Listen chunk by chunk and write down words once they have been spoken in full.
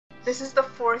This is the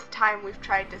 4th time we've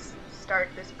tried to start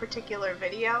this particular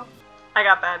video. I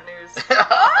got bad news.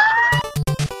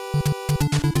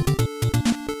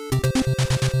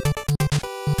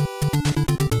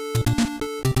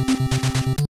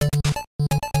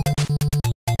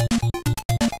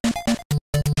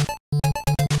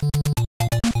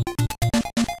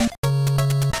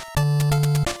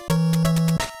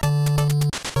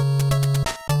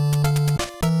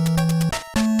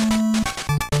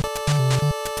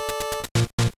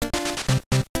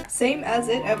 Same as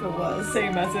it ever was.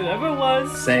 Same as it ever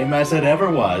was. Same as it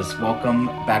ever was. Welcome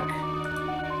back.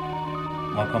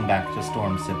 Welcome back to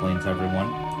Storm Siblings,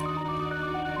 everyone.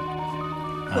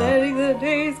 Letting the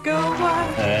days go by.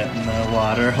 Letting the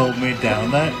water hold me down.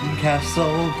 That in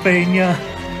Castlevania.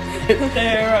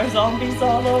 There are zombies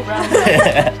all around.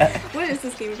 What is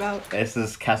this game about? This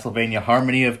is Castlevania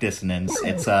Harmony of Dissonance.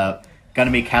 It's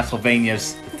gonna be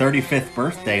Castlevania's 35th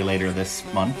birthday later this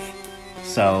month.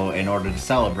 So, in order to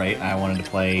celebrate, I wanted to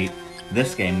play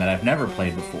this game that I've never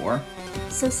played before.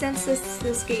 So since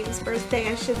this game's birthday,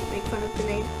 I shouldn't make fun of the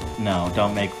name? No,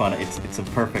 don't make fun. It's a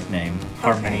perfect name.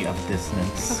 Harmony of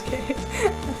Dissonance. Okay.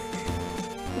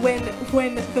 When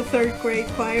the 3rd grade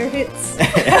choir hits.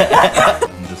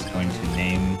 I'm just going to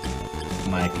name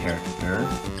my character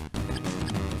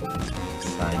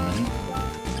Simon.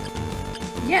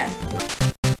 Yeah.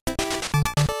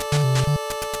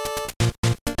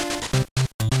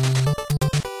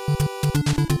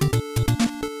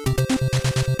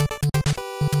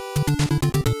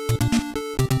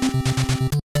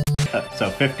 So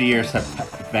 50 years have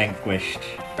vanquished,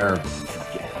 or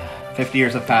 50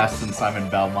 years have passed since Simon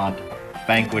Belmont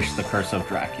vanquished the curse of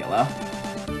Dracula.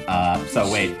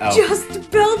 So wait, oh. Just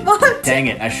Belmont! Dang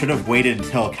it, I should have waited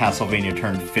until Castlevania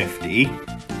turned 50.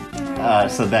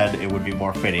 So then it would be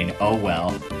more fitting. Oh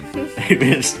well.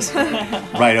 Just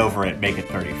right over it, make it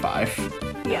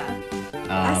 35. Yeah.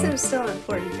 That seems still an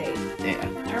important date. Yeah.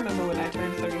 I remember when I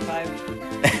turned 35.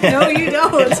 No, you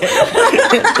don't!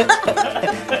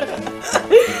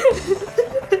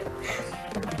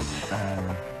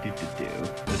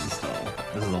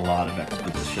 This is a lot of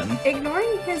exposition.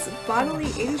 Ignoring his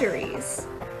bodily injuries.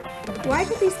 Why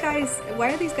are these guys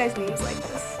names like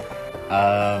this?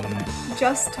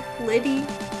 Just Liddy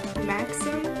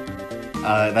Maxim?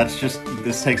 That's just,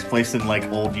 this takes place in like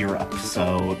old Europe,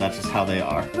 so that's just how they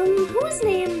are. Who's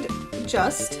named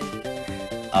Just?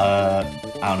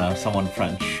 I don't know, someone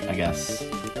French, I guess.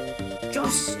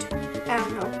 Just. I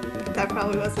don't know. That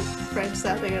probably wasn't French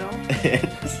sounding at all. It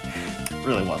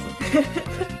really wasn't.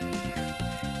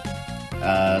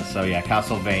 So yeah,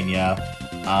 Castlevania.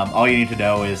 All you need to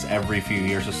know is every few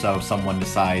years or so, someone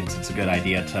decides it's a good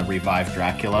idea to revive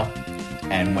Dracula,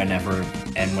 and whenever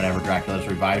Dracula's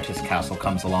revived, his castle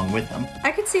comes along with him.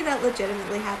 I could see that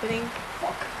legitimately happening.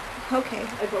 Fuck. Okay.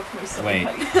 I broke my silly Wait,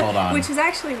 putty. hold on. Which is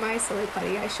actually my silly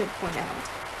putty, I should point out.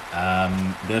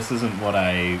 This isn't what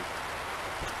I...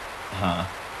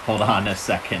 Hold on a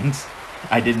second.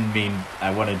 I didn't mean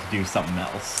I wanted to do something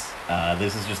else.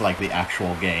 This is just like the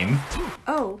actual game.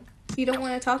 Oh, you don't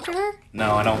want to talk to her?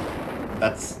 No, I don't...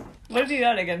 That's... What have you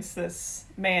got against this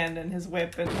man and his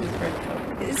whip and his red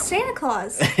coat? It's Santa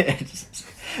Claus.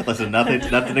 Listen,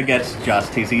 nothing against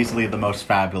Just. He's easily the most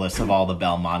fabulous of all the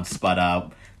Belmonts,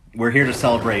 but we're here to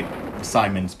celebrate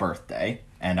Simon's birthday,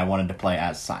 and I wanted to play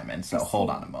as Simon, so hold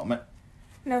on a moment.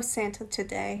 No Santa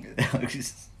today. No,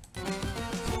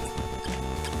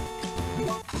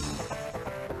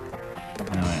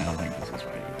 I don't think this is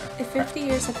right either. If 50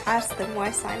 years have passed, then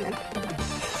why Simon?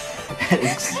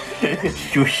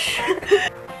 Shush.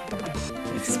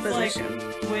 It's like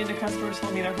waiting to customers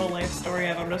tell me their whole life story,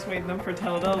 and I'm just waiting them for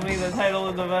tell me the title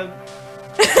of the book.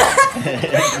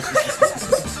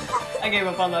 I gave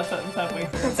up on that sentence halfway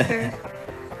through. That's fair.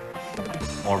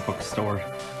 More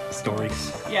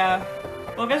stories. Yeah.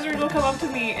 Well, visitors will come up to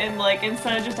me and, like,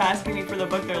 instead of just asking me for the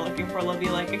book they're looking for, they'll be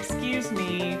like, "Excuse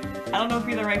me, I don't know if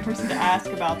you're the right person to ask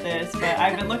about this, but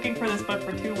I've been looking for this book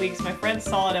for 2 weeks. My friend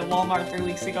saw it at Walmart 3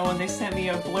 weeks ago, and they sent me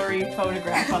a blurry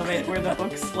photograph of it where the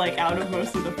book's, like, out of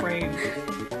most of the frame.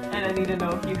 And I need to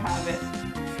know if you have it."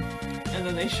 And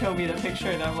then they show me the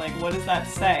picture, and I'm like, "What does that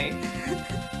say?"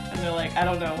 And they're like, "I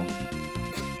don't know."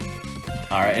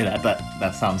 Alright,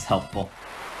 that sounds helpful.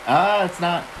 It's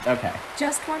not. Okay.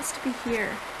 Just wants to be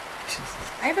here.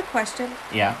 I have a question.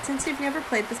 Yeah. Since you've never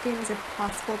played this game, is it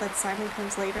possible that Simon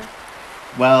comes later?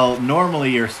 Well, normally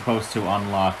you're supposed to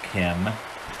unlock him.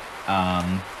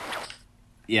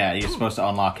 Yeah, you're supposed to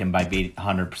unlock him by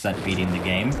 100% beating the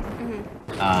game.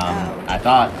 Mm-hmm. I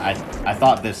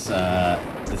thought this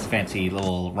fancy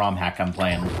little ROM hack I'm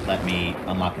playing let me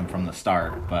unlock him from the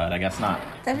start, but I guess not.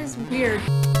 That is weird.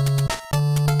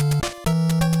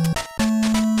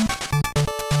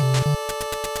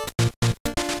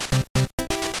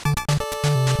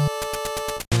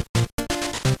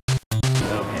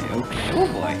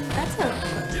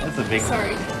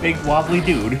 big wobbly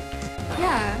dude.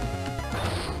 Yeah.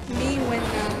 Me when,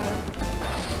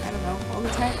 I don't know, all the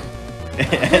time.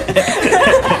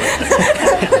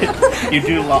 You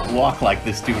do walk like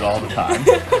this dude all the time.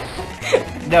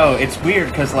 No, it's weird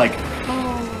because like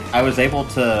I was able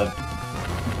to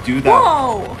do that.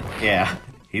 Whoa! Yeah,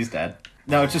 he's dead.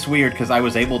 No, it's just weird because I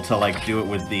was able to like do it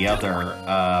with the other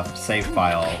save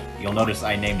file. You'll notice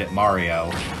I named it Mario,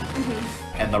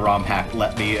 and the ROM hack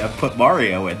let me put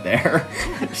Mario in there.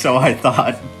 So I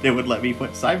thought it would let me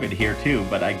put Simon here too,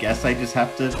 but I guess I just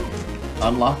have to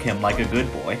unlock him like a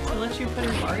good boy. It lets you put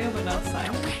in Mario but not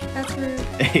Simon. That's rude.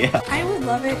 Yeah. I would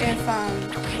love it if,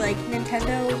 like,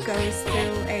 Nintendo goes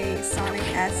through a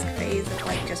Sonic-esque phase of,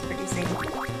 like, just producing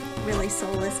really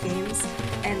soulless games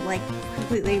and, like,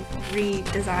 completely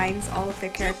redesigns all of their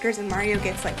characters and Mario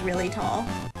gets, like, really tall.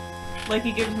 Like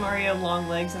he gives Mario long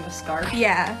legs and a scarf.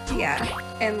 Yeah, yeah.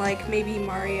 And, like, maybe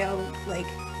Mario, like,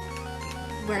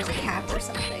 wears a cap or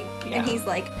something. Yeah. And he's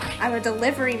like, I'm a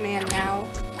delivery man now.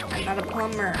 I'm not a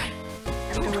plumber.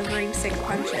 I'm delivering sick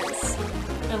punches.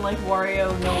 And like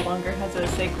Wario no longer has a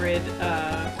sacred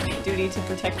duty to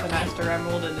protect the Master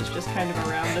Emerald and is just kind of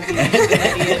around the beach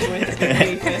idiot with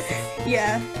big fists.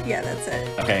 Yeah, that's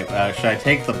it. Okay, should I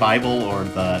take the Bible or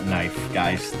the knife,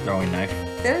 guys? Throwing knife.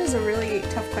 That is a really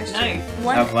tough question. Knife.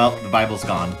 One, Well, the Bible's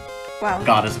gone. wow.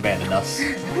 God has abandoned us.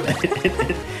 You're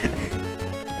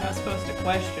not supposed to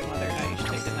question whether or not you should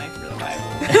take the knife or the Bible.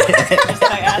 Just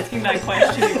by asking that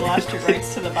question, you've lost your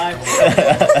rights to the Bible.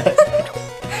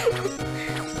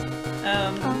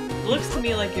 Looks to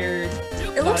me like you're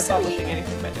not looks to me- accomplishing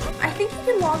anything by doing that. I think you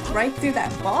can walk right through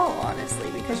that ball, honestly,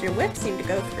 because your whip seemed to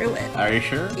go through it. Are you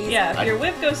sure? Easy. Yeah, if your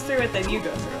whip goes through it, then you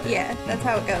go through it. Yeah, that's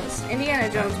how it goes. Indiana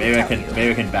Jones Maybe will I tell can you.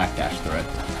 maybe I can backdash through it.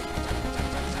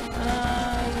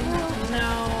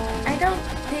 No.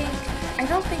 I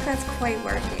don't think that's quite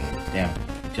working. Yeah,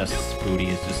 just booty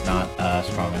is just not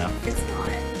strong enough. It's not.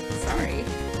 Sorry.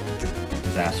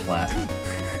 His ass flat.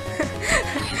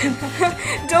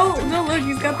 Don't look,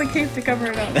 he's got the cape to cover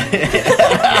it up.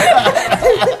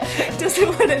 Doesn't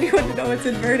want anyone to know it's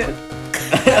inverted.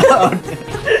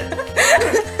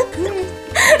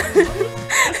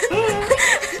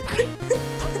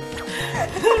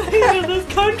 This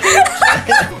concave.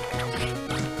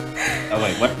 Oh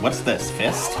wait, what's this?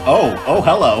 Fist? Oh,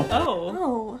 hello.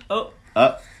 Oh. Oh.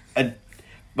 Oh.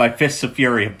 My fists of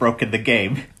fury have broken the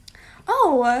game.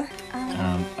 Oh.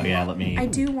 Oh yeah, let me. I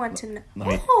do want to know. Let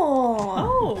me- Oh.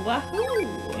 Oh,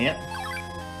 wahoo. Yep.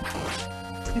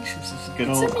 This is a good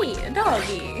It's old. a me, a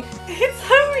doggy. It's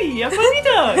Harry, a funny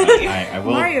doggy. I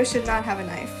will. Mario should not have a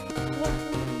knife.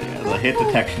 Yeah, the hit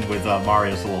detection with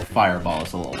Mario's little fireball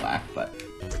is a little whack, but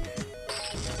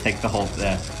take the whole.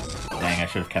 Dang, I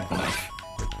should have kept the knife.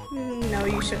 No,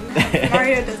 you shouldn't have.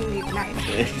 Mario doesn't need a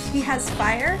knife. He has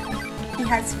fire. He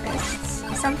has fists.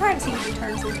 Sometimes he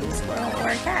turns into a squirrel or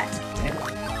a cat.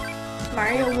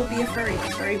 Mario will be a furry. The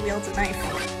furry wields a knife.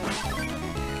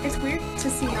 It's weird to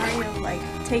see Mario, like,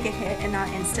 take a hit and not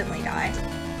instantly die.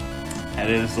 It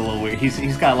is a little weird.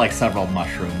 He's got like several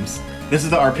mushrooms. This is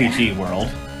the RPG world.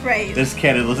 Right. This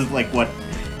is like what.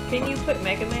 Can you put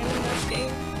Mega Man in this game?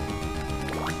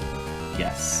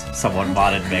 Yes, someone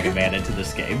modded Mega Man into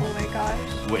this game. Oh my gosh.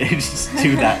 Just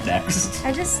do that next.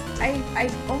 I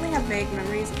only have vague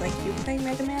memories of, like, you playing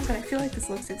Mega Man, but I feel like this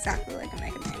looks exactly like a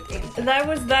Mega Man game.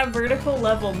 That vertical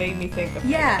level made me think of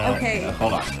Yeah, okay.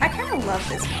 Hold on. I kind of love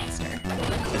this monster.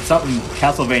 It's something.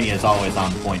 Castlevania is always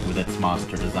on point with its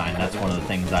monster design. That's one of the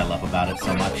things I love about it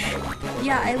so much.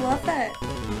 Yeah, I love that.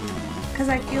 Because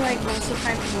I feel like most of the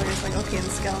time people are just like, okay, the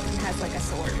skeleton has, like, a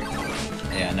sword or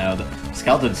something. Yeah, no, the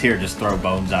skeletons here just throw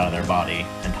bones out of their body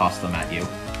and toss them at you.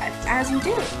 As you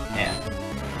do. Yeah.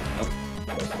 Oh.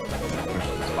 Push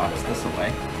this box this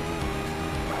away.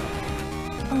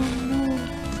 Oh no.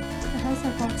 How's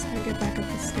that box gonna get back up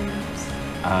the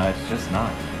stairs? It's just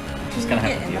not. Just Can gonna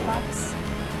you have get to in deal the with it. box?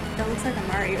 That looks like a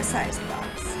Mario-sized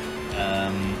box.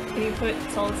 Can you put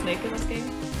Solid Snake in this game?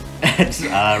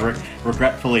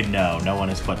 Regretfully, no. No one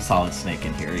has put Solid Snake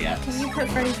in here yet. Can you put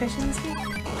Freddy Fish in this game?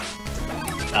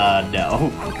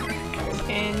 No. Okay.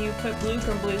 Can you put Blue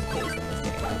from Blue's Clues in this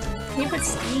game? Can you put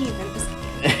Steve in this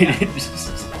game?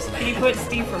 Can you put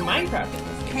Steve from Minecraft in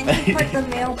this game? Can you put the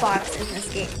mailbox in this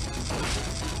game?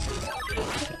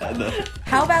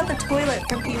 How about the toilet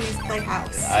from Pee-wee's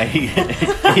Playhouse?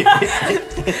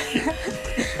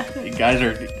 You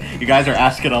guys are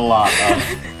asking a lot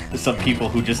of some people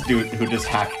who just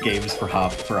hack games for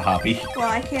a hobby. Well,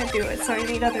 I can't do it, so I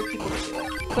need other people to do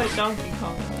it. Put Donkey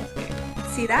Kong in this game.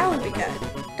 See, that would be good.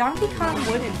 Donkey Kong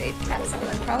would invade Castle,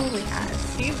 and probably has.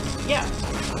 Steve? Yeah,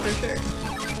 for sure.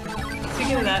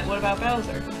 Speaking of that, what about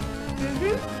Bowser?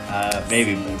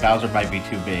 Maybe Bowser might be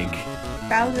too big.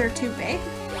 Bowser too big?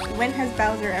 When has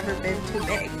Bowser ever been too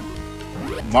big?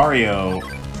 Mario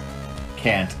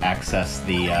can't access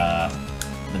the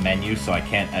menu, so I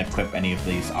can't equip any of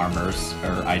these armors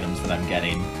or items that I'm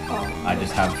getting. Oh. I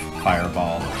just have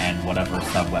Fireball and whatever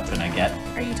sub-weapon I get.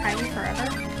 Are you tiny forever?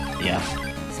 Yeah.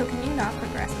 So can you not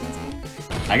progress in this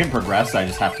game? I can progress, I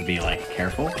just have to be, like,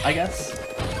 careful, I guess.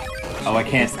 Oh, I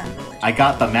can't... Sound delicious. I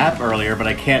got the map earlier, but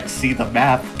I can't see the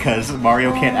map because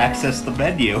Mario can't access the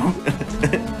menu.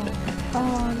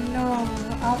 Oh no,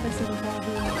 the opposite of all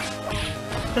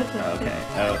Okay.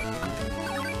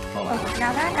 Hold on. Oh,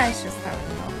 now that guy's just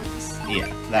throwing bones. Yeah,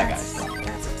 that That's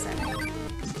upsetting.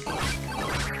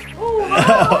 Oh,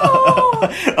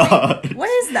 What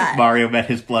is that? Mario met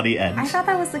his bloody end. I thought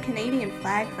that was the Canadian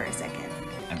flag for a second.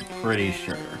 I'm pretty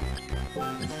sure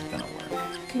this is gonna work.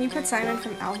 Can you put Simon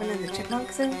from Alvin and the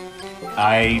Chipmunks in?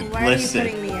 I Why listen. are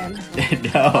you putting me in?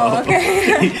 No. Oh,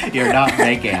 okay. You're not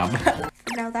Megam.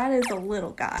 Now that is a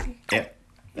little guy. Yep.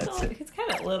 That's it. He's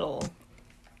kind of little.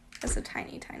 That's a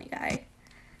tiny, tiny guy.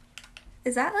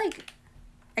 Is that like...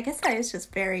 I guess that is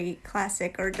just very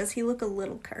classic, or does he look a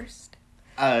little cursed?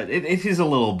 It is a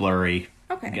little blurry.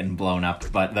 Okay. Getting blown up,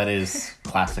 but that is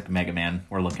classic Mega Man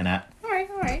we're looking at.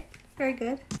 Alright. Very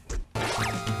good.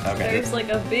 Okay. There's like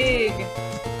a big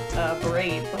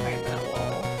braid behind that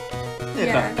wall.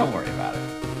 Yeah. Don't worry about it.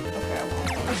 Okay, I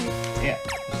won't. Okay. Yeah,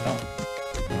 just don't. I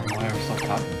don't know why we're still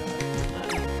talking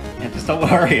about it. Yeah, just don't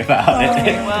worry about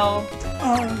Okay, it. well,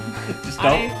 Just I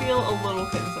don't. feel a little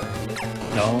concerned.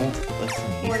 Don't listen.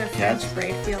 What a French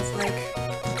braid feels like.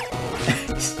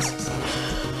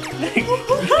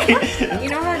 You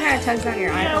know how it kind of tugs on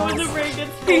your Yeah, when eyeballs? the braid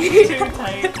gets pulled too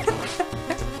tight.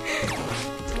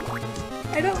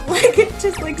 I don't like it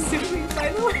just like zooming by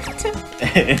the window.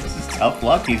 It's just tough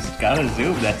luck. He's got to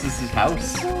zoom. That's just his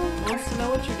house. Wants to know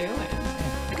what you're doing.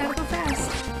 I gotta go fast.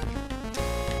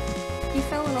 You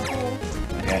fell in a hole.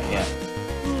 Okay, yeah.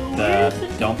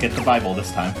 Don't get the Bible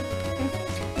this time.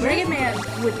 Mega Man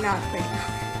would not break out.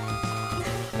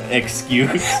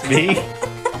 Excuse me?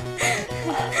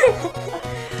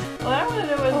 What I want to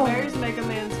know is where's Mega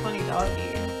Man's funny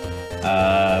doggy?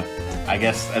 I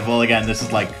guess, well, again, this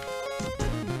is like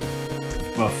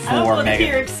I don't before want to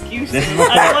hear Mega... excuses. This is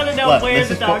before, I want to know look, where this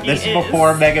the is doggy This is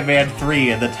before Mega Man 3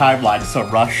 in the timeline, so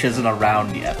Rush isn't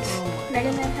around yet.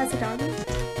 Mega Man has a doggy?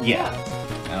 Yeah.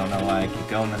 I don't know why I keep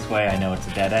going this way. I know it's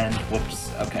a dead end. Whoops.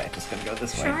 Okay, just gonna go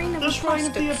this way. Shrine of The Shrine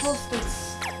of the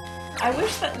Apostates. Apostates. I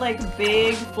wish that like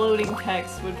big floating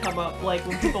text would come up like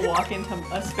when people walk into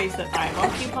a space that I'm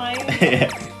occupying.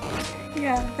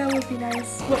 Yeah, that would be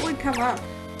nice. What would come up?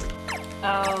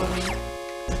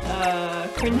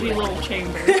 Cringy little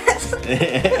chamber.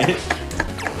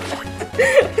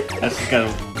 That's kind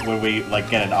of when we like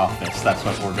get an office. That's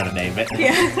what we're gonna name it.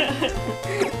 Yeah. Is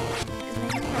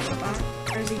Mega Man a robot?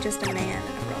 Or is he just a man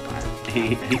and a robot?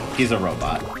 He's a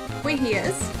robot. Wait, he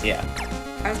is? Yeah.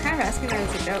 I was kind of asking that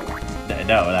as a joke.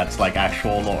 No, that's like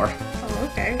actual lore. Oh,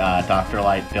 okay. Dr.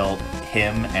 Light built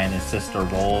him and his sister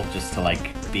Roll just to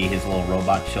like be his little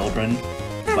robot children.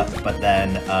 But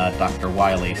then Dr.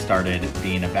 Wily started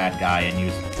being a bad guy and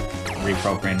used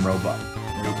reprogramming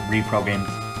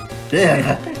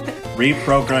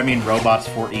robots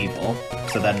for evil.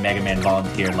 So then Mega Man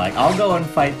volunteered like, I'll go and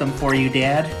fight them for you,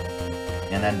 Dad.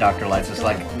 And then Dr. Light's just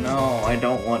like, no, I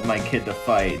don't want my kid to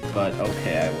fight, but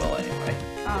okay, I will anyway.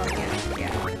 Oh,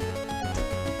 yeah.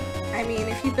 I mean,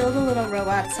 if you build a little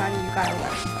robot son, you gotta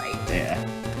let him fight. Yeah.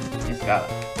 He's got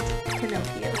it.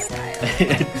 Pinocchio style.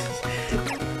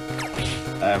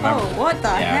 I remember, Oh, what the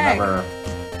yeah, heck? I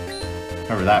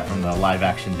remember that from the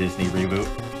live-action Disney reboot.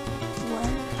 What?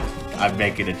 I'm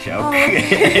making a joke. Oh,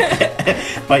 okay.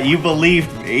 But you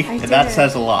believed me, I and that did.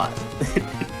 says a lot.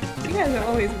 You guys are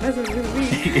always messing with me.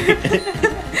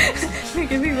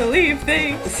 Making me believe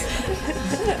things.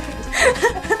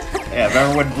 Yeah,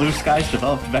 remember when Blue Skies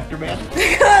developed Vector Man?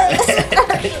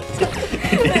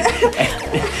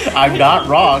 I'm not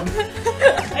wrong.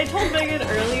 I told Megan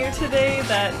earlier today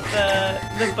that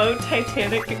the boat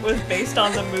Titanic was based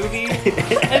on the movie,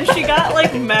 and she got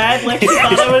like mad, like she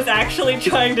thought I was actually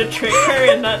trying to trick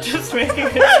her and not just making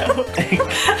a joke.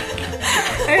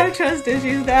 I have trust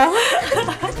issues now.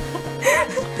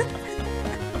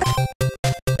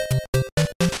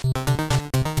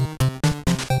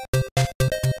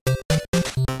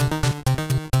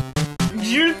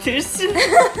 Julius.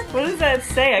 What does that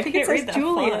say? I think can't it read says that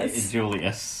Julius. font.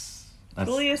 Julius. That's,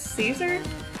 Julius Caesar?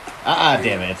 Ah,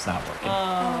 damn it, it's not working.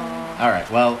 Oh. Alright,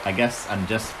 well, I guess I'm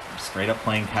just straight up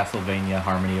playing Castlevania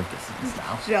Harmony of Dissonance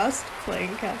now. Just playing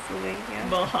Castlevania.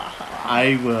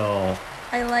 I will...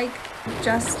 I like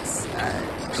just,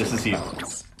 This is you.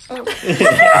 Oh.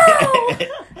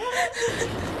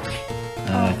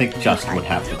 I think Just would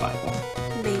have the Bible.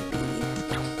 Maybe.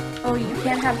 Oh, you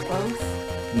can't have both?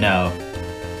 No.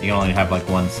 You can only have like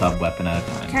one sub-weapon at a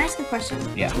time. Can I ask a question?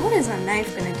 Yeah. What is a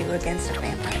knife gonna do against a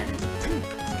vampire?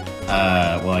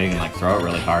 Well, you can like throw it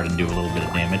really hard and do a little bit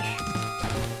of damage.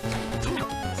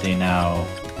 See now...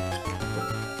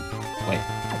 Wait,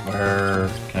 where are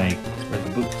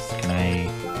the boots? Can I...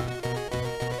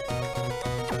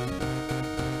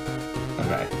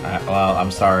 Okay, well,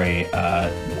 I'm sorry,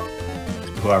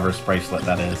 whoever's bracelet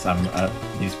that is,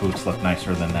 these boots look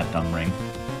nicer than that dumb ring.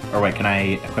 Or wait, can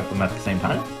I equip them at the same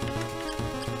time?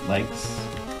 Legs?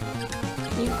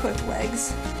 Can you equip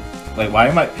legs? Wait, why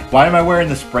am I wearing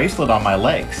this bracelet on my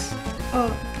legs?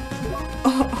 Oh.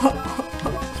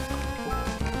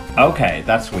 Okay,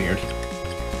 that's weird.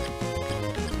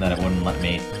 Then it wouldn't let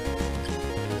me...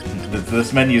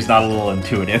 This menu's not a little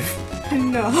intuitive.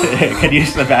 No. Can you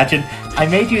just imagine? I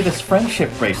made you this friendship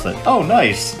bracelet. Oh,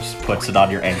 nice. Just puts it on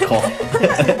your ankle. I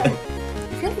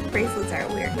feel like bracelets are a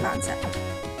weird concept.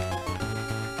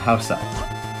 How so?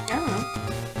 I don't know.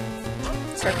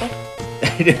 Circle.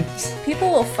 It is. People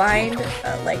will find,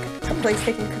 like, a place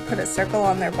they can put a circle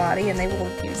on their body and they will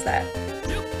use that.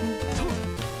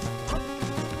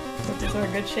 Circles are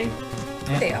in good shape.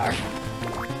 Yeah. They are.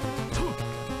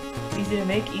 Easy to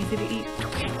make, easy to eat.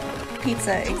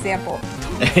 Pizza, example.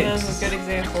 That's a good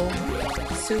example.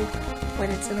 Soup,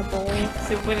 when it's in a bowl.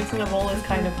 Soup when it's in a bowl is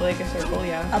kind of like a circle,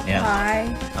 yeah. A Yeah. pie,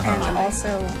 Uh-huh. and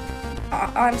also,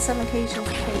 on some occasions,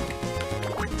 cake.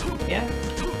 Yeah.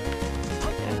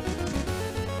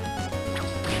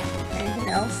 Anything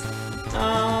else?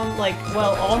 Like,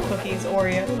 well, all cookies,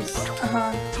 Oreos.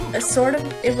 Uh-huh. A sort of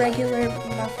irregular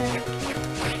muffin.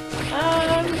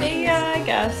 Yeah, I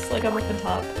guess. Like a muffin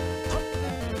top.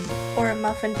 Or a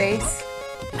muffin base.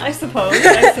 I suppose.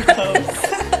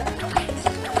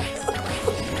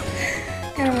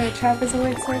 Kind of a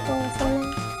trapezoid circle or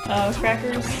something.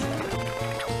 Crackers.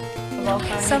 Of all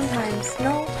kinds. Sometimes.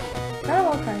 No, not of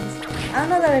all kinds. I don't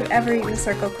know that I've ever eaten a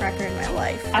circle cracker in my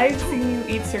life. I've seen you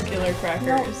eat circular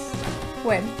crackers.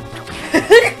 When?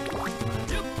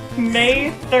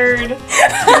 May 3rd,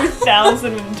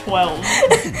 2012.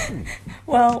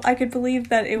 Well, I could believe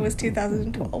that it was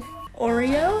 2012.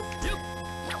 Oreo?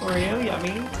 Oreo,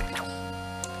 yummy.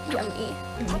 Yummy.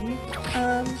 Mhm.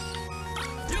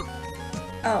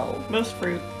 Oh. Most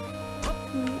fruit.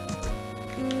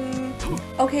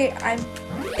 Okay, I'm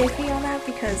iffy on that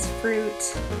because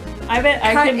fruit. I bet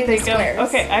I Cut can into think squares. of.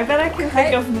 Okay, I bet I can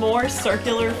think of more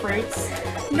circular fruits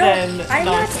than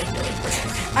non-circular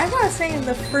fruits. I'm not saying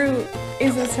the fruit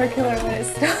isn't circular when it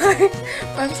starts,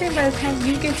 but I'm saying by the time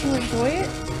you get to enjoy it,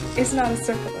 it's not a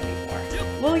circle anymore.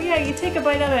 Well, yeah, you take a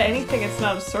bite out of anything, it's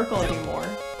not a circle anymore.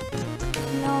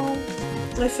 No.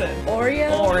 Listen.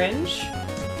 Oreo? Orange.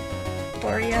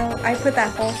 Oreo? I put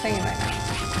that whole thing in my mouth.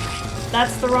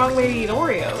 That's the wrong way to eat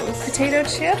Oreos. Potato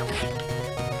chip?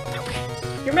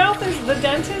 Your mouth is... The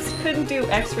dentist couldn't do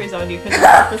x-rays on you because your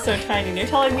mouth is so tiny. And you're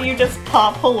telling me you just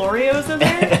pop whole Oreos in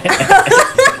there?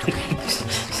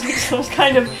 Some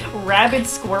kind of rabid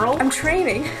squirrel? I'm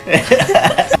training.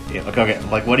 Yeah, okay,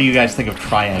 like, what do you guys think of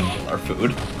triangular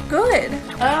food? Good.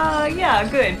 Yeah,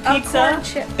 good. A Pizza. corn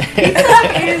chip.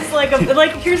 Pizza is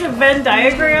like here's a Venn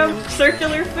diagram.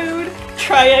 Circular food,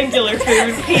 triangular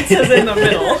food, pizza's in the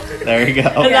middle. There you go.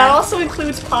 And Yeah. that also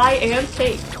includes pie and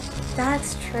cake.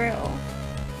 That's true.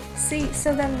 See,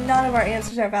 so then none of our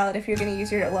answers are valid if you're going to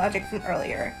use your logic from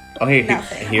earlier. Okay,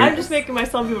 Nothing. here. I'm just making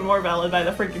myself even more valid by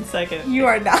the freaking second. You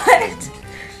are not.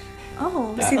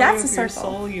 Oh, see, that's a With your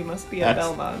circle. soul, you must be a That's-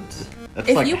 Belmont. That's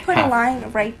If like you put half. a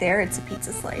line right there, it's a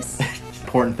pizza slice.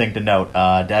 Important thing to note,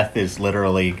 Death is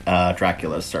literally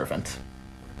Dracula's servant.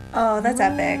 Oh, that's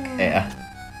epic. Yeah.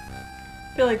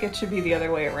 I feel like it should be the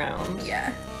other way around.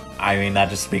 Yeah. I mean, that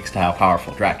just speaks to how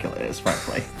powerful Dracula is,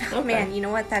 frankly. Oh man, you know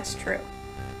what? That's true.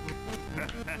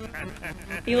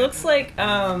 He looks like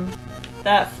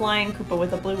that flying Koopa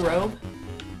with a blue robe.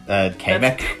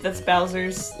 Kamek? That's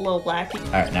Bowser's little lackey.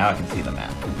 Alright, now I can see the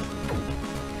map.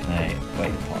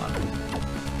 Wait, hold on.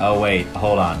 Oh, wait,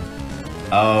 hold on.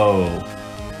 Oh,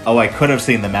 I could have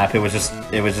seen the map. It was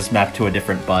just mapped to a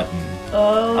different button.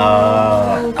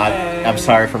 Oh, okay. I'm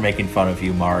sorry for making fun of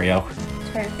you, Mario.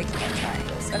 I'm trying to think of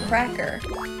triangles. A cracker.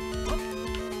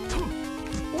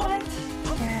 What?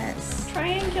 Yes.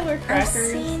 Triangular I've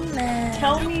crackers. seen them.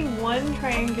 Tell me one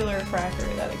triangular cracker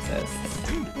that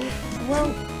exists. Well,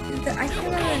 I can't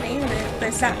remember the name of it, but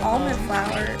it's that almond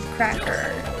flour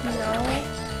cracker, you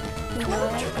know?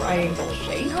 Triangle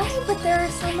shape. No, but there are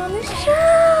some on the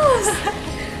shelves!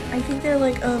 I think they're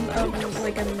like a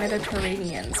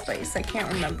Mediterranean spice. I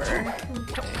can't remember.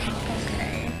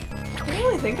 Okay. I don't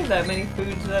really think of that many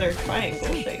foods that are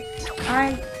triangle shaped.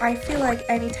 I feel like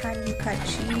anytime you cut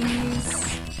cheese...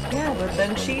 Yeah, but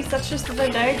then cheese, that's just the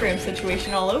Venn diagram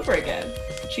situation all over again.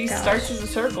 Cheese starts as a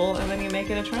circle, and then you make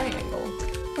it a triangle.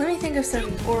 Let me think of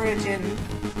some origin.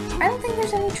 I don't think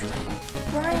there's any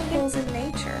triangles in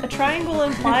nature. A triangle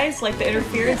implies, like, the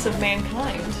interference of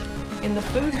mankind in the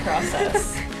food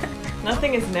process.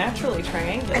 Nothing is naturally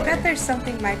triangular. I bet there's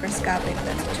something microscopic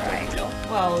that's a triangle.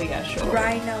 Well, yeah, sure.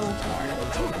 Rhino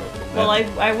horn. Well,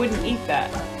 I wouldn't eat that.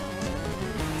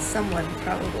 Someone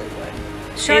probably would.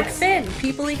 Shark fin.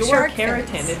 People eat Pure shark keratin.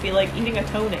 fins. It'd be like eating a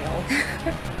toenail.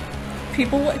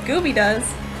 People, what Gooby does.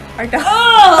 Our dog.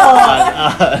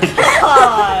 Oh!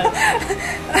 God!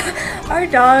 Our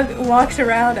dog walks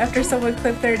around after someone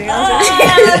clipped their nails.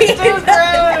 That's too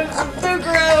gross! Too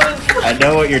gross! I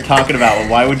know what you're talking about, but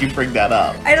why would you bring that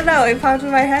up? I don't know. It popped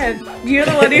in my head. You're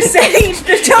the one who said eat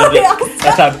the toenails.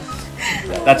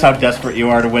 That's how desperate you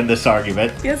are to win this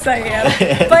argument. Yes, I am.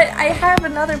 But I have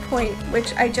another point,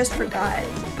 which I just forgot.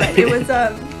 But it was,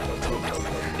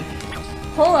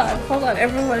 Hold on,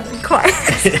 everyone be quiet.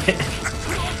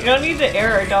 You don't need to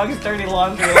air our dog's dirty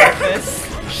laundry like this.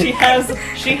 She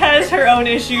has her own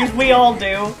issues, we all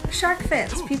do. Shark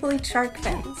fins. People eat shark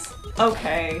fins.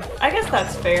 Okay, I guess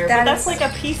that's fair, but that's like a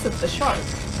piece of the shark.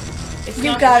 It's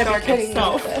You not gotta the shark be kidding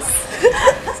itself. me with this.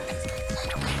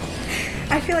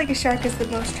 I feel like a shark is the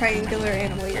most triangular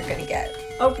animal you're gonna get.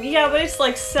 Oh, yeah, but it's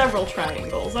like several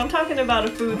triangles. I'm talking about a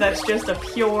food that's just a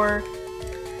pure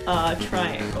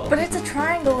triangle. But it's a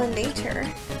triangle in nature.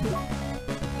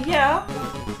 Yeah.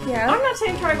 Yeah. I'm not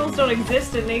saying triangles don't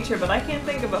exist in nature, but I can't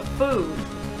think of a food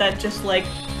that just like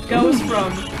goes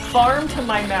from farm to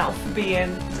my mouth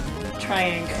being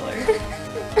triangular.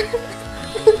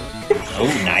 Oh,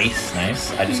 nice.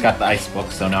 I just got the ice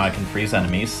book, so now I can freeze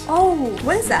enemies. Oh,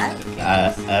 what is that?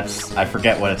 I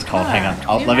forget what it's called. Hang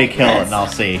on. you Let me might kill it guess. and I'll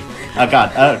see. Oh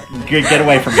god, get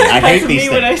away from me. I hate That's these me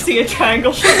when I things. see a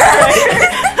triangle shape triangle.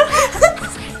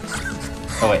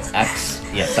 Oh wait, X.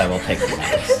 Yes, I will take the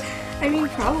X. I mean,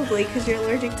 probably, because you're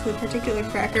allergic to the particular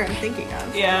cracker I'm thinking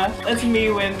of. Yeah, that's me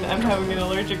when I'm having an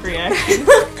allergic reaction.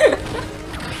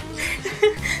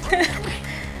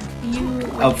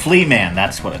 Oh, Flea Man,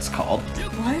 that's what it's called.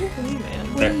 What? Flea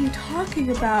Man. What are you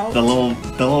talking about? The little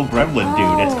gremlin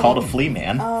dude. It's called a Flea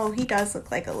Man. Oh, he does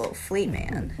look like a little flea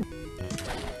man.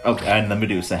 Oh, and the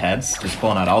Medusa heads. Just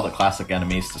pulling out all the classic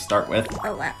enemies to start with.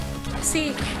 Oh, wow. See,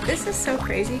 this is so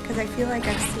crazy, because I feel like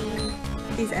I've seen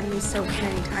these enemies so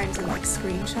many times in, like,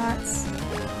 screenshots.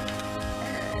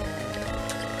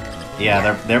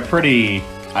 Yeah, they're pretty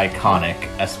iconic.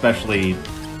 Especially,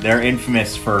 they're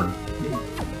infamous for,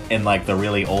 in like the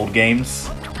really old games,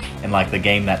 in like the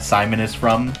game that Simon is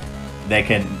from, they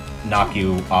can knock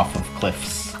you off of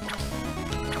cliffs.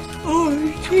 Oh,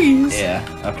 jeez. Yeah.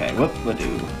 Okay.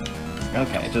 Whoop-a-doo.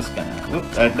 Okay, just gonna. Whoop.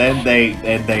 Then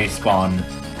they spawn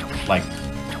like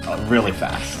really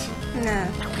fast. Nah.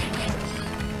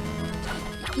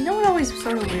 You know what always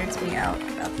sort of weirds me out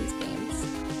about these games?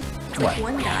 It's like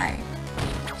What? one guy.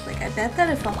 Like, I bet that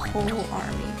if a whole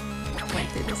army went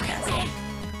through this castle.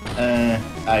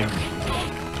 I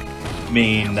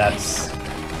mean, that's...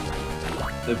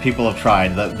 The people have tried.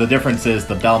 The difference is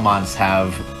the Belmonts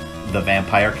have the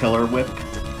vampire killer whip.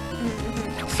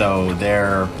 So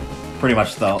they're pretty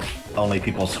much the only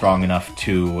people strong enough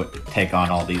to take on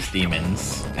all these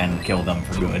demons and kill them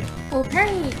for good. Well,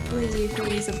 apparently you can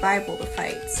use a Bible to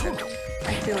fight, so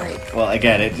I feel like... Well,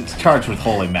 again, it's charged with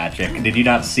holy magic. Did you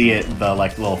not see it, the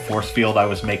like little force field I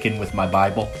was making with my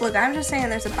Bible? Look, I'm just saying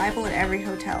there's a Bible in every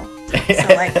hotel. So,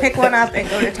 like, pick one up and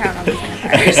go to town on these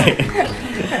vampires.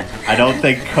 I don't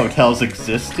think hotels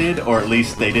existed, or at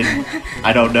least they didn't.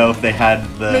 I don't know if they had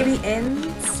the... Maybe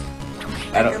inns?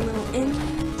 I Like don't- a little inn?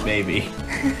 Maybe.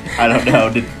 I don't know.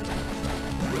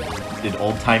 Did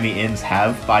old-timey inns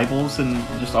have Bibles in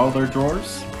just all their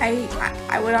drawers?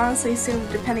 I would honestly assume,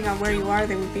 depending on where you are,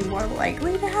 they would be more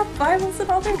likely to have Bibles in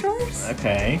all their drawers.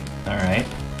 Okay. Alright.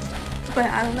 But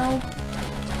I don't know.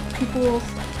 People,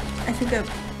 I think that,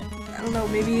 I don't know,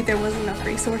 maybe there wasn't enough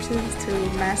resources to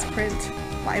mass print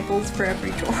Bibles for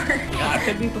every drawer. Yeah, it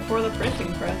could be before the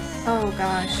printing press. Oh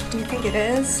gosh, do you think it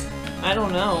is? I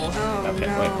don't know. Oh Okay,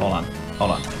 no. wait, hold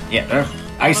on. Yeah,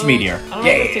 Ice meteor. I don't know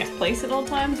Yeah. if it takes place at all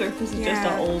times or if this is just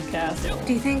Yeah. an old castle.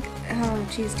 Do you think, oh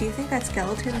jeez, do you think that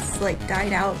skeletons like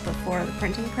died out before the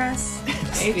printing press?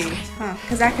 Maybe. Huh,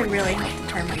 because that could really help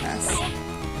determine this.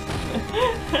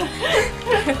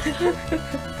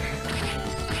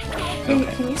 Hey,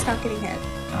 Okay. can you stop getting hit?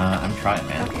 I'm trying,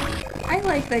 man. Okay. I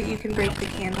like that you can break the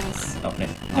candles. Oh, no,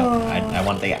 Oh. I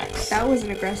want the axe. That was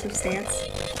an aggressive stance.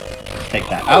 Take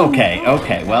that. Okay,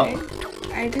 okay, well.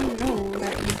 I didn't know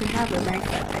that you could have a knife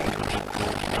that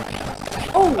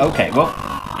big. Oh! Okay, well,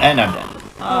 and I'm dead.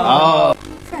 Oh.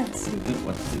 Friends.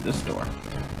 What's through this door?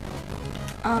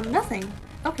 Nothing.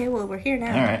 Okay, well, we're here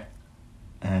now. Alright.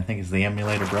 I think, is the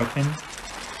emulator broken?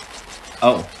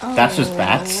 Oh, that's just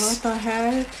bats? What the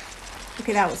heck?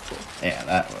 Okay, that was cool. Yeah,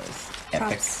 that was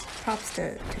epic. Props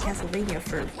to Castlevania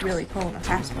for really pulling a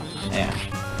fast one. Yeah.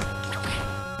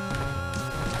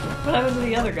 What happened to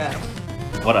the other guy?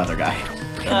 What other guy?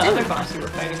 The other boss you were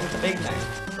fighting with the big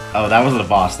knife. Oh, that wasn't a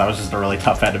boss. That was just a really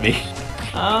tough enemy.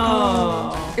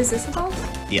 Oh. Is this a boss?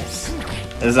 Yes.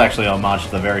 This is actually a homage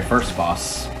to the very first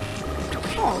boss.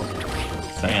 Oh,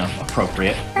 So, you know,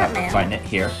 appropriate that we're Batman. fighting it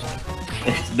here.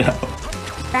 No,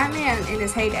 Batman in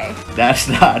his heyday. that's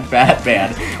not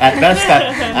Batman. At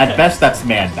best that's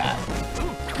Man-Bat.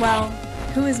 Well,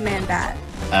 who is Man-Bat?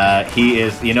 He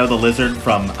is, you know the lizard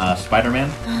from Spider-Man?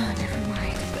 Oh, never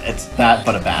mind. It's that,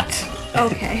 but a bat.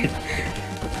 Okay.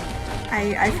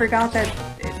 I forgot that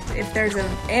if there's an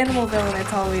animal villain,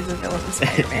 it's always a villain in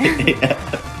Spider-Man.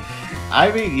 Yeah. I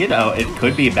mean, you know, it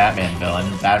could be a Batman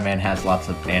villain. Batman has lots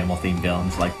of animal-themed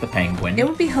villains, like the Penguin. It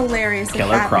would be hilarious if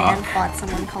Killer Batman Croc. fought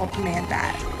someone called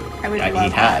Man-Bat. I would love He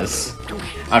that. has.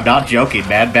 I'm not joking.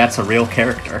 Man-Bat's a real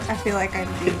character. I feel like I'm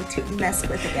being too messed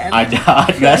with again. I'm not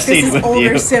Like messing this is with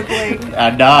older you. sibling.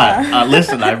 I'm not.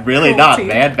 Listen, I'm really not.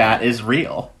 cruelty. Man-Bat is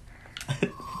real.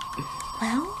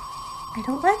 Well, I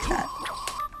don't like that.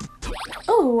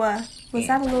 Oh, was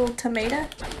that a little tomato?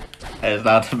 It's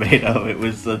not tomato. It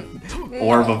was an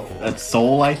orb of a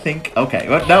soul, I think. Okay.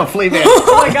 Well, no, flea man.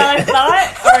 Oh my god, I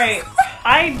thought? Alright.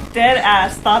 I dead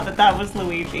ass thought that was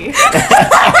Luigi.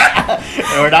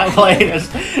 We're not playing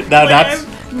as. No, Like, that's.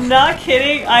 I'm not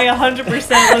kidding. I 100%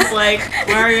 was like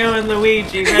Mario and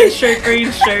Luigi, red shirt,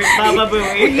 green shirt, Baba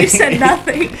Booey. You said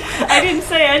nothing. I didn't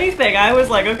say anything. I was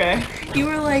like, okay. You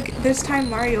were like, this time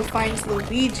Mario finds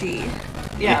Luigi.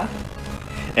 Yeah.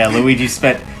 Yeah, Luigi,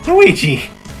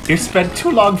 you spent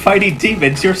too long fighting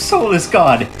demons. Your soul is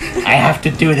gone. I have to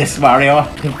do this,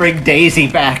 Mario, to bring Daisy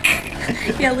back.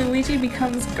 Yeah, Luigi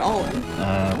becomes Gollum.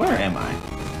 Where am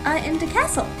I? In the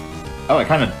castle. Oh, I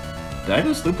kind of. Did I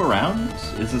just loop around?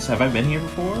 Have I been here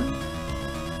before?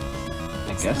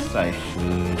 I guess I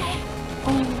should.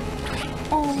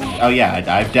 Oh, yeah,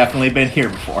 I've definitely been here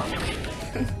before.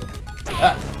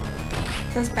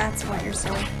 Those bats want your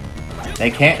soul.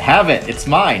 They can't have it. It's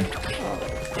mine.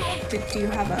 Do you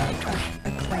have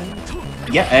a claim?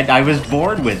 Yeah, and I was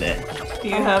born with it. Do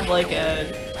you have like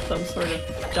some sort of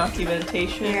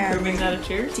documentation Yeah. proving that it's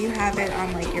yours? Do you have it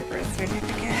on like your birth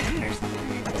certificate or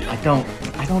something?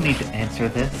 I don't need to answer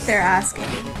this. They're asking.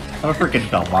 I'm a freaking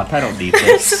Belmont. I don't need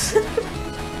this.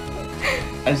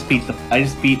 I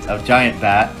just beat a giant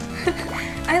bat.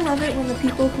 I love it when the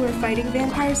people who are fighting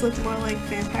vampires look more like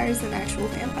vampires than actual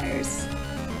vampires.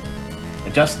 I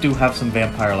just do have some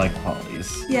vampire-like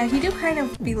qualities. Yeah, he do kind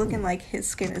of be looking like his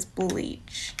skin is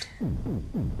bleached.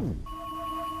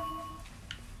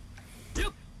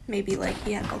 Maybe like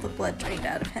he had all the blood drained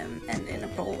out of him and in a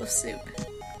bowl of soup.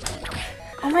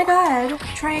 Oh my god,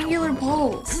 triangular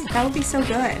bowls. That would be so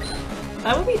good.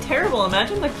 That would be terrible.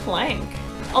 Imagine the clank.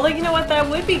 Although, you know what? That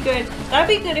would be good.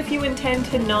 That'd be good if you intend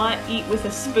to not eat with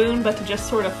a spoon, but to just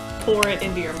sort of pour it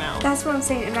into your mouth. That's what I'm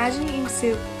saying. Imagine eating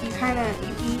soup, you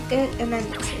eat it, and then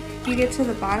you get to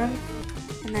the bottom,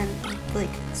 and then, like,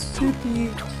 soupy.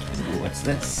 Ooh, what's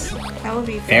this? That would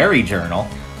be good. Fairy journal.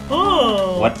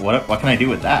 Oh! What can I do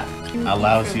with that? You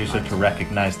Allows can user find to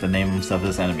recognize the names of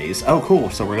his enemies. Oh, cool.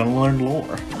 So we're gonna learn lore.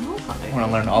 Oh, We're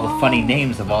gonna learn all the funny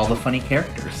names of all the funny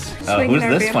characters. Swinging Who's our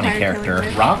this funny vampire character? killing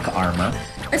whip. Rock Armor.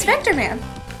 It's Vector Man.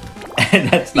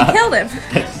 That's You not. killed him.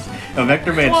 No,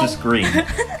 Vector Man's Well- just green.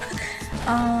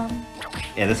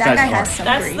 Yeah, this That guy's guy has orange. some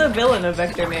That's green. the villain of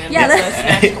Vector Man. Yeah, with the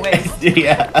that's- snatched waist.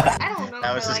 Yeah. I don't know. That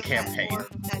if was I his like campaign. That,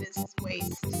 that is his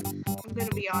waist. I'm gonna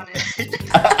be honest.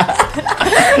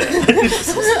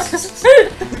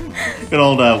 Good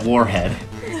old warhead.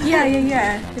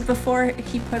 Yeah. Before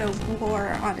he put a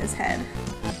war on his head.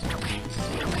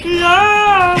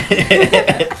 Yeah!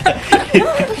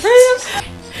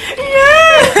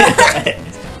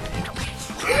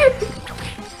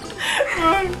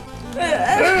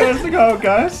 How's it going,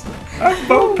 guys? I'm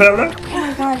Bo Pillar. Oh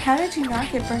my god, how did you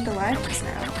not get burned alive just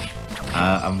now?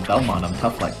 I'm Belmont. I'm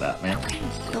tough like that, man.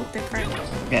 Built different.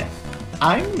 Okay.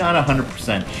 I'm not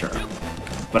 100% sure,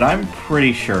 but I'm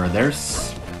pretty sure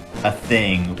there's a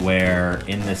thing where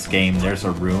in this game there's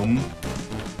a room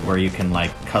where you can,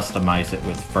 like, customize it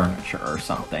with furniture or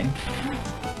something.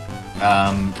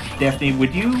 Daphne,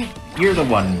 you're the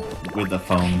one with the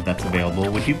phone that's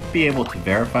available. Would you be able to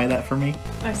verify that for me?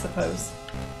 I suppose.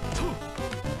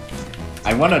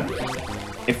 I want to,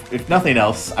 if nothing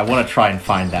else, I want to try and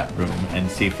find that room and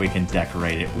see if we can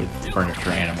decorate it with furniture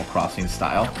Animal Crossing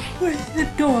style. With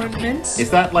adornments.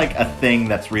 Is that like a thing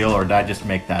that's real, or did I just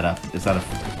make that up? Is that a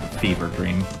fever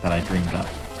dream that I dreamed up?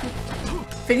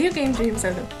 Video game dreams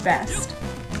are the best.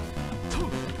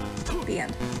 The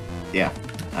end. Yeah.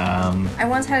 I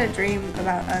once had a dream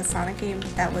about a Sonic game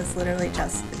that was literally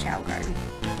just the Chow Garden.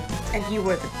 And you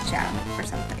were the Chow or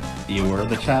something. You were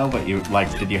the Chow, but you,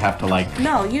 like, did you have to, like...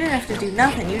 No, you didn't have to do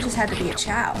nothing. You just had to be a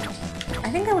Chow. I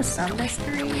think there was some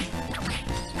mystery,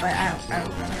 but I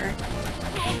don't remember.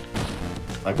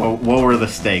 Like, what were the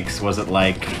stakes? Was it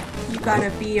like... You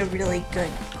gotta be a really good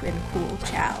and cool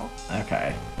Chow.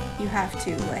 Okay. You have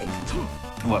to, like,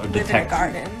 What, live in a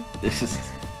garden. This is...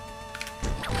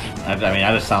 I mean,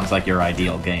 that just sounds like your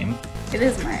ideal game. It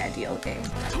is my ideal game.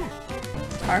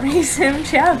 Harmony Sim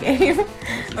Chow game.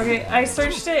 Okay, I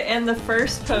searched it, and the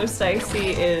first post I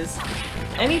see is,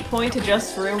 any point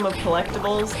adjusts room of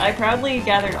collectibles. I proudly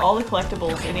gathered all the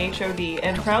collectibles in HOD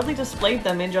and proudly displayed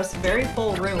them in just very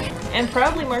full room, and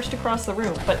proudly marched across the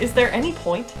room. But is there any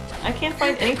point? I can't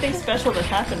find anything special that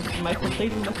happened by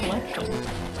completing the collection.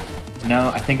 No,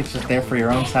 I think it's just there for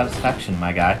your own satisfaction,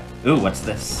 my guy. Ooh, what's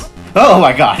this? Oh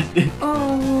my god!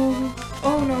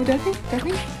 Oh no,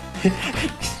 Debbie?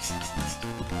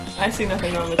 I see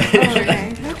nothing wrong with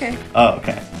it. Oh, okay. Oh,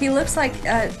 okay. He looks like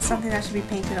something that should be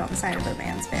painted on the side of a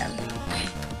man's van.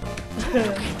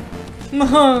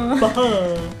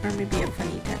 Or maybe a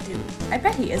funny tattoo. I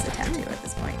bet he is a tattoo at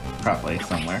this point. Probably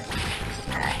somewhere.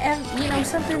 And, you know,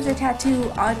 sometimes a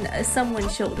tattoo on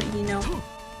someone's shoulder, you know?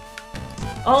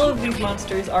 All of these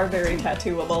monsters are very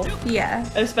tattooable. Yeah.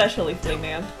 Especially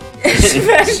Fleaman.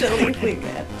 Especially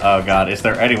Fleetman. Oh god, is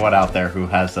there anyone out there who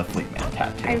has a Fleetman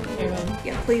tattoo?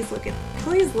 Yeah, please look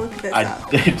this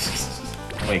up.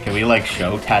 Wait, can we, like,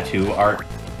 show tattoo art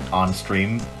on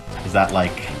stream? Is that,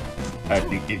 like...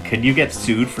 could you get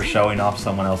sued for showing off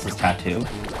someone else's tattoo?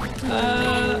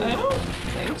 I don't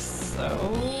think so.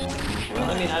 Well,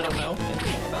 I mean, I don't know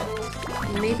anything about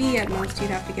this. Maybe at most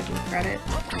you'd have to give him credit.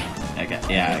 Okay,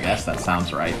 yeah, I guess that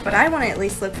sounds right. But I want to at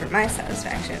least look for my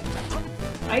satisfaction.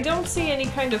 I don't see any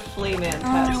kind of Fleaman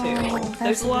tattoo.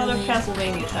 There's a lot of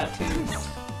Castlevania tattoos,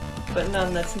 but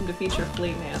none that seem to feature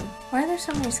Fleaman. Why are there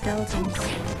so many skeletons?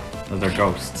 They're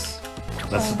ghosts.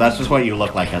 That's just what you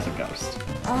look like as a ghost.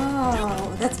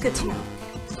 Oh, that's good to know.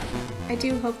 I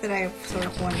do hope that I have sort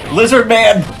of one. Lizard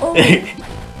Man!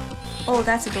 Oh,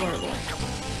 that's adorable.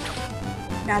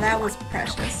 Now that was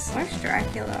precious. Where's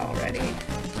Dracula already?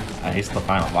 He's the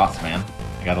final boss, man.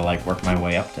 I gotta, like, work my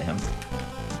way up to him.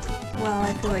 Well,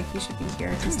 I feel like he should be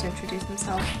here just to introduce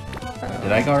himself.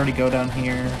 Did I already go down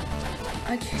here?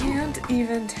 I can't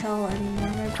even tell anymore.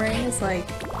 My brain is like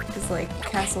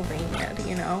Castlevania,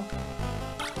 you know?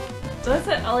 So that's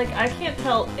it. Like, I can't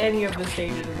tell any of the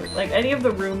stages, like any of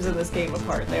the rooms in this game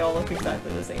apart. They all look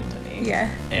exactly the same to me. Yeah.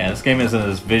 Yeah, this game isn't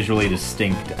as visually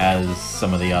distinct as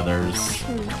some of the others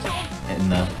in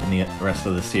the rest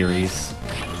of the series.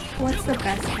 What's the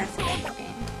best Castlevania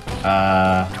game?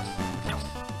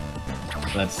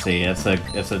 Let's see. It's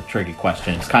a tricky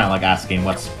question. It's kind of like asking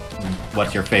what's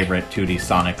your favorite 2D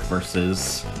Sonic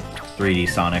versus 3D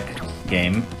Sonic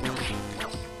game.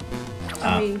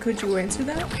 I mean, could you answer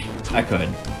that? I could.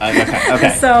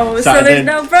 Okay. so there's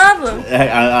no problem.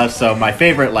 So my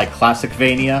favorite, like,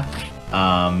 Classicvania,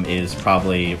 is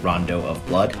probably Rondo of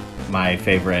Blood. My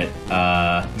favorite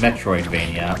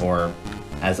Metroidvania, or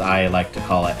as I like to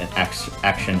call it, an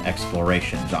action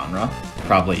exploration genre,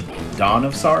 probably Dawn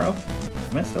of Sorrow.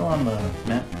 Am I still on the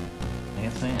map? I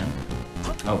guess I am.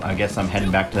 Oh, I guess I'm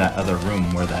heading back to that other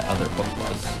room where that other book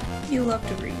was. You love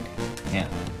to read. Yeah.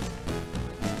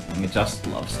 He just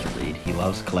loves to read. He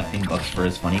loves collecting books for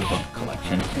his funny book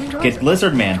collection. Get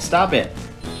Lizard Man, stop it!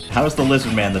 How is the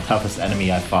Lizard Man the toughest enemy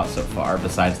I've fought so far,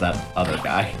 besides that other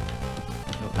guy?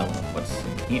 Oh, hello. What's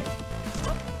in here?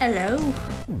 Hello.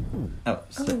 Oh,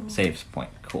 saves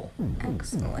point. Cool.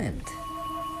 Excellent.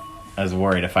 I was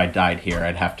worried if I died here,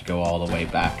 I'd have to go all the way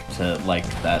back to, like,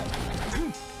 that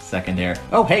secondary...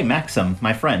 Oh, hey, Maxim,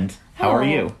 my friend. How are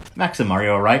you? Maxim, are you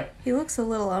alright? He looks a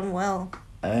little unwell.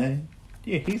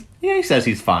 Yeah, he says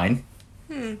he's fine.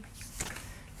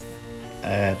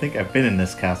 I think I've been in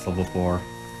this castle before.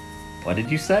 What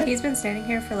did you say? He's been standing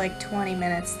here for like 20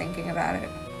 minutes thinking about it.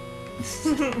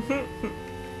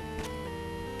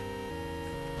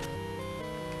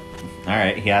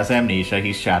 Alright, he has amnesia.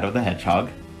 He's Shadow the Hedgehog.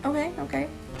 Okay, okay.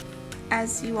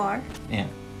 As you are. Yeah.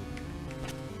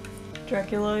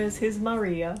 Dracula is his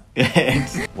Maria.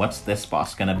 What's this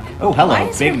boss gonna be? Oh, hello, Why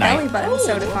is Big her Knight. belly button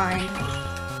so defined?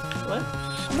 What?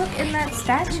 Look in that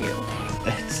statue.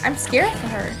 I'm scared for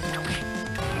her.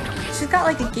 She's got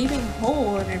like a gaping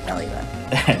hole in her belly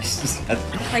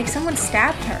button. Like someone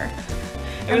stabbed her.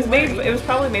 It was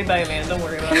probably made by a man, don't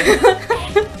worry about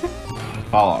it.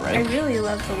 Fall already. I really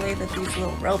love the way that these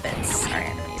little robots are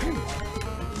animated.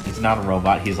 He's not a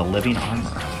robot, he's a living armor.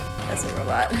 That's a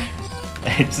robot.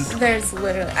 It's There's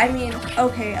literally, I mean,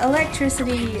 okay,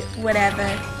 electricity, whatever.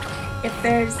 If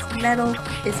there's metal,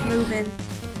 it's moving,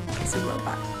 it's a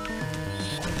robot.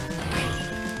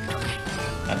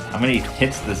 How many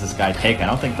hits does this guy take? I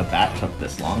don't think the bat took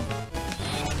this long.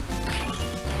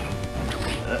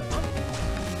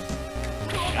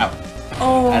 Ow.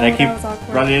 Oh, And I that keep was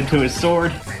awkward. running into his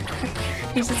sword.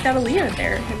 He's just gotta leave it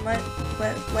there and let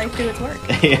life do its work.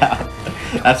 Yeah,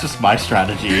 that's just my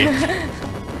strategy.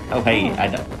 Oh, hey, I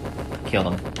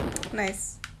killed him.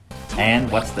 Nice.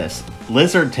 And what's this?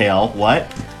 Lizard tail,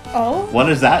 what? Oh? What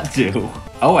does that do?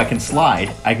 Oh, I can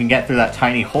slide. I can get through that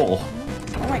tiny hole.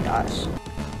 Oh my gosh.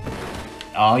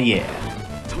 Oh, yeah.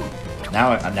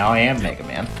 Now I am Mega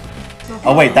Man.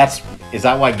 Oh, wait, is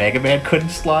that why Mega Man couldn't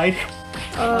slide?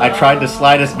 I tried to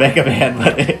slide as Mega Man,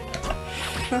 but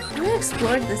We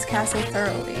explored this castle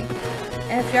thoroughly.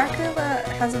 And if Dracula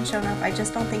hasn't shown up, I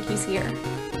just don't think he's here.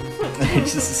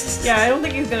 Yeah, I don't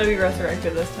think he's gonna be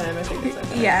resurrected this time. I think it's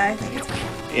okay. Yeah, I think it's fine.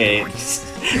 Yeah,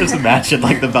 just imagine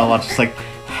like the Belmont's just like,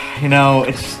 you know,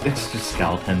 it's just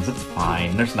skeletons. It's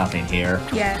fine. There's nothing here.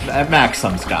 Yeah.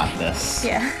 Maxim's got this.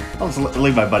 Yeah. I'll just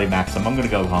leave my buddy Maxim. I'm gonna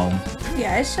go home.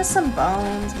 Yeah, it's just some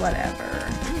bones, whatever.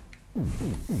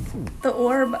 The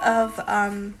orb of,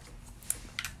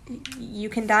 you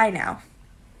can die now.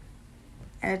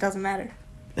 And it doesn't matter.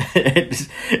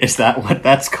 Is that what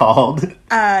that's called?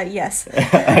 Yes.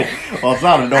 Well, it's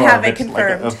not an orb. I have it it's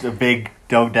confirmed. like a big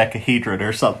dodecahedron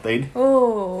or something.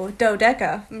 Oh,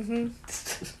 dodeca. Mm-hmm.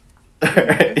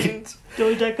 Alright.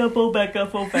 Dodeca, Bobecca,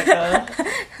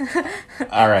 Fobecca.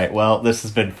 Alright, well, this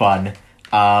has been fun.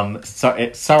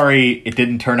 Sorry it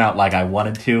didn't turn out like I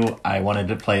wanted to. I wanted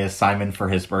to play as Simon for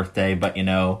his birthday, but you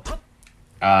know,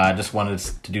 just wanted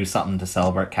to do something to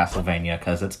celebrate Castlevania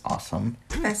because it's awesome.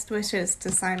 Best wishes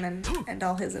to Simon and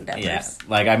all his endeavors. Yeah,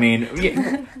 like, I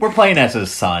mean, we're playing as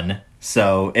his son,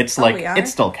 so it's like, we are? it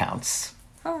still counts.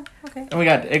 Oh, okay. And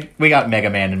we got Mega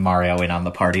Man and Mario in on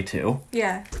the party, too.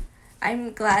 Yeah.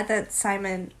 I'm glad that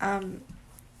Simon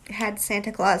had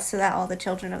Santa Claus so that all the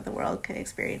children of the world could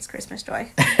experience Christmas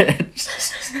joy.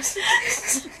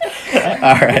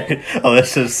 Alright, well,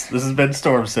 this has been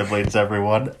Storm Siblings,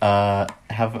 everyone.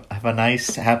 Have a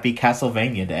nice, happy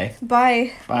Castlevania day.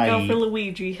 Bye. Bye. Go for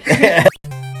Luigi.